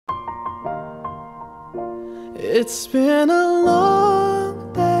It's been a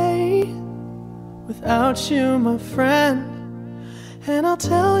long day without you, my friend, and I'll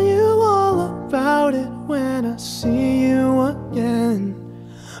tell you all about it when I see you again.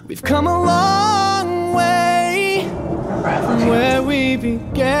 We've come a long way from where we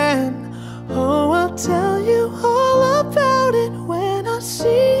began. Oh, I'll tell you all about it when I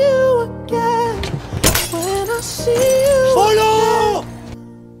see you again. When I see you again.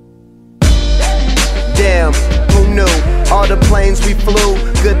 Damn, who knew? All the planes we flew,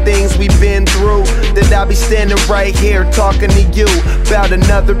 good things we've been through. That I'll be standing right here talking to you about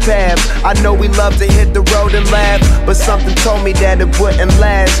another path. I know we love to hit the road and laugh, but something told me that it wouldn't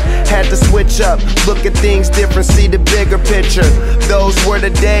last. Had to switch up, look at things different, see the bigger picture. Those were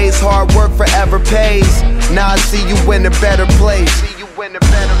the days, hard work forever pays. Now I see you in a better place.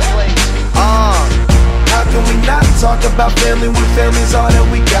 How can we not talk about family when family's all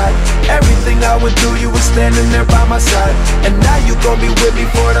that we got? Everything I went through, you were standing there by my side, and now you gon' be with me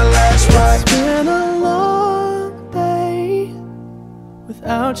for the last ride. It's been a long day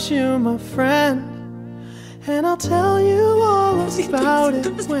without you, my friend, and I'll tell you all about it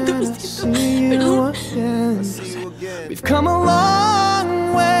when I see you again. We've come a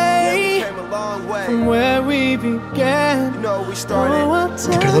long way from where we began. Oh, I'll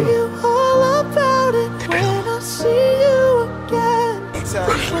tell you all about it when I see you again.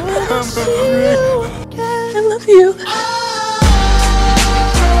 When I see you again. I love you.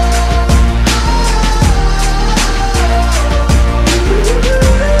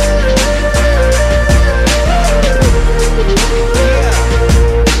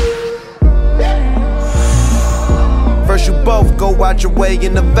 First you both go out your way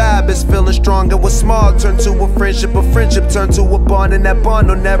and the vibe is feeling strong. And what's small turn to a friendship turn to a bond, and that bond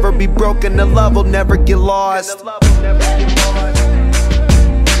will never be broken, the love will never get lost.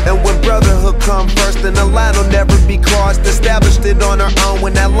 And when brotherhood come first, then the line will never be crossed. Established it on our own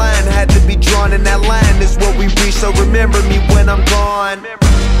when that line had to be drawn, and that line is what we reach, so remember me when I'm gone.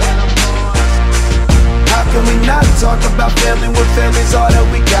 How can we not talk about family when family's all that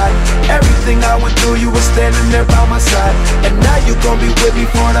we got? Everything I went through, you were standing there by my side, and now you gon' be with me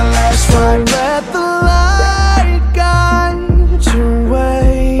for the last ride. Let the light guide your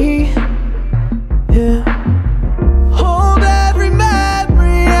way, yeah. Hold every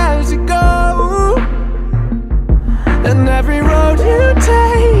memory as you go, and every road you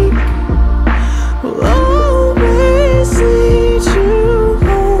take will always lead you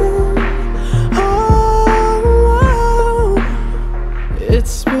home. Oh,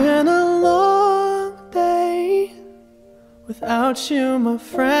 it's been a long day without you, my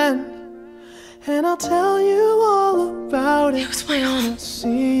friend, and I'll tell you all about it when I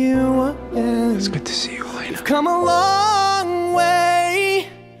see you again. It's good to see you, Elena. We've come a long way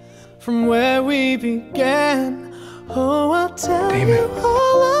from where we began. Oh, I'll tell you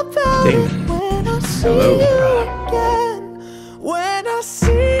all about it when I see you again. When I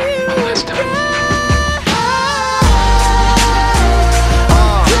see you again.